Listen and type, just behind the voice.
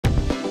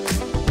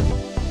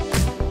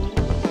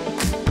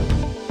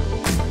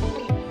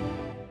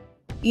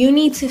You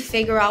need to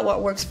figure out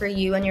what works for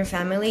you and your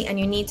family, and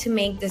you need to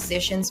make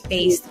decisions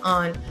based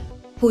on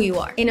who you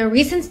are. In a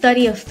recent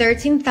study of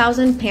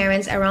 13,000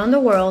 parents around the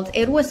world,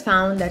 it was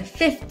found that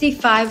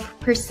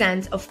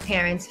 55% of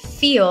parents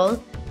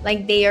feel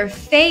like they are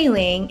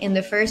failing in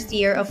the first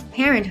year of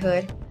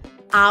parenthood,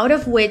 out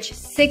of which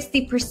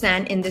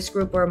 60% in this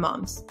group were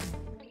moms.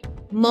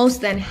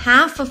 Most than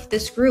half of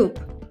this group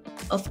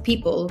of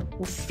people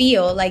who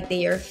feel like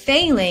they are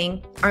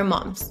failing are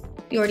moms.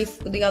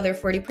 The other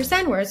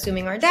 40% we're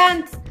assuming are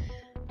dads.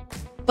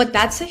 But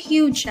that's a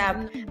huge step,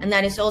 and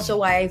that is also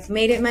why I've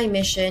made it my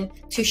mission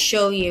to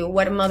show you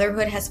what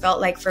motherhood has felt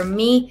like for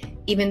me,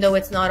 even though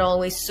it's not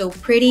always so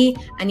pretty,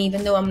 and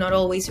even though I'm not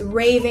always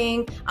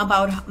raving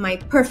about my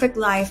perfect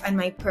life and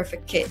my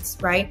perfect kids,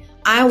 right?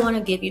 I want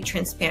to give you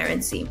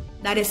transparency.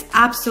 That is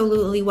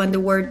absolutely when the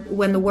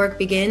work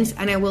begins,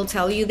 and I will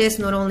tell you this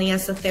not only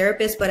as a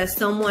therapist, but as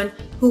someone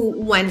who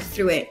went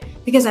through it,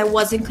 because I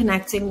wasn't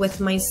connecting with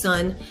my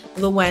son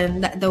the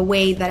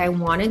way that I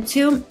wanted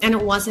to. And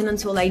it wasn't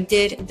until I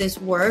did this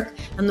work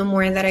and the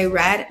more that I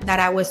read that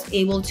I was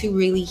able to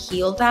really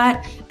heal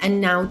that and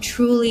now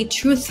truly,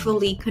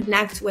 truthfully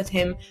connect with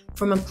him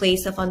from a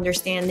place of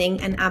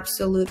understanding and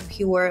absolute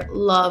pure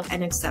love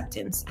and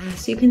acceptance.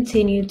 As you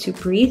continue to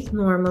breathe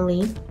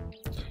normally,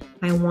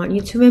 I want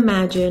you to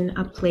imagine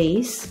a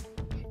place,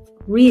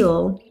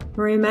 real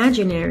or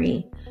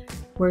imaginary,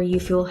 where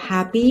you feel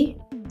happy,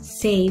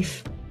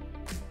 safe,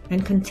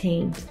 and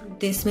contained.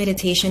 This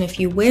meditation, if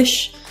you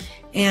wish,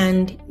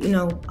 and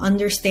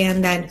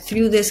understand that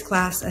through this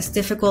class, as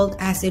difficult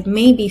as it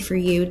may be for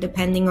you,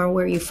 depending on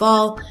where you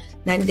fall,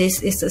 that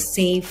this is a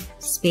safe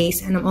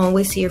space, and I'm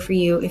always here for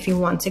you if you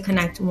want to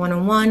connect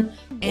one-on-one.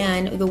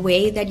 And the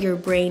way that your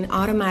brain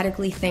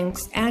automatically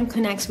thinks and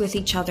connects with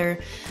each other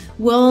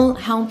will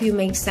help you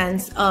make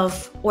sense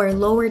of or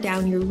lower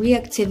down your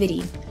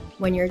reactivity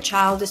when your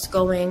child is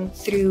going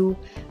through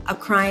a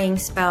crying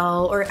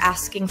spell or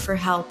asking for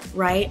help,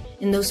 right?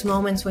 In those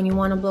moments when you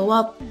want to blow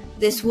up,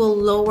 this will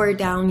lower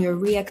down your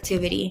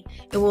reactivity.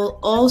 It will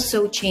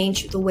also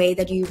change the way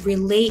that you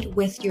relate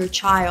with your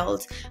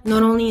child,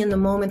 not only in the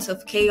moments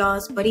of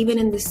chaos, but even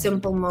in the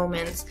simple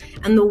moments,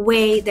 and the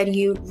way that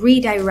you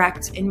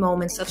redirect in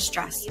moments of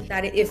stress.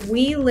 That if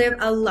we live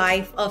a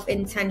life of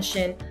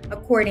intention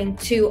according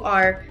to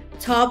our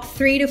top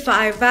 3 to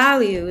 5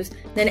 values,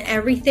 then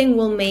everything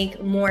will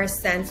make more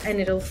sense and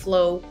it'll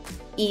flow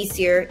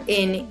easier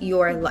in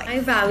your life. I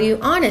value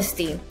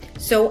honesty.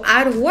 So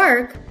at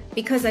work,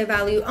 because I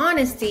value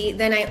honesty,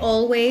 then I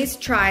always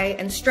try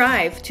and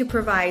strive to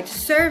provide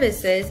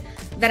services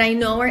that I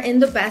know are in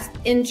the best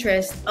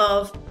interest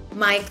of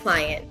my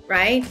client,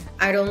 right?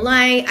 I don't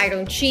lie, I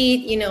don't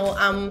cheat,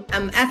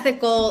 I'm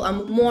ethical,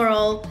 I'm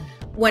moral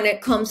when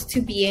it comes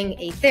to being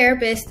a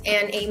therapist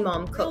and a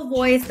mom coach. A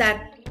voice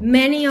that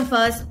many of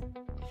us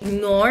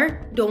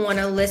ignore, don't want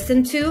to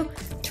listen to,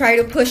 try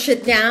to push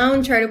it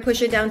down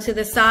to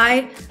the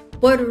side,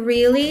 but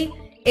really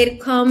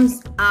it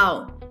comes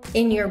out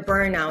in your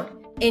burnout,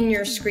 in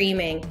your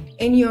screaming,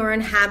 in your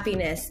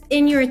unhappiness,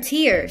 in your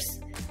tears.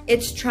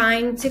 It's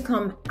trying to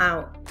come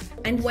out.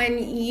 And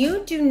when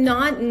you do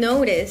not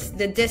notice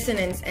the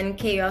dissonance and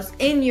chaos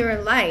in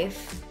your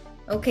life,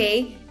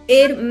 okay,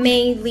 it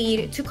may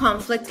lead to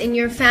conflict in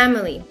your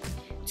family,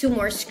 to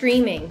more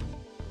screaming,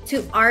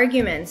 to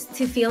arguments,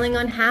 to feeling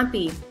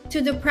unhappy,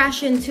 to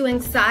depression, to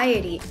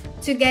anxiety,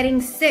 to getting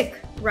sick,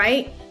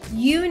 right?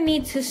 You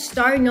need to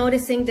start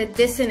noticing the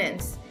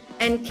dissonance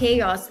and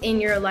chaos in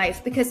your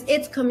life because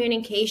it's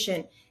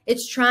communication.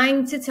 It's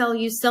trying to tell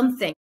you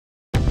something.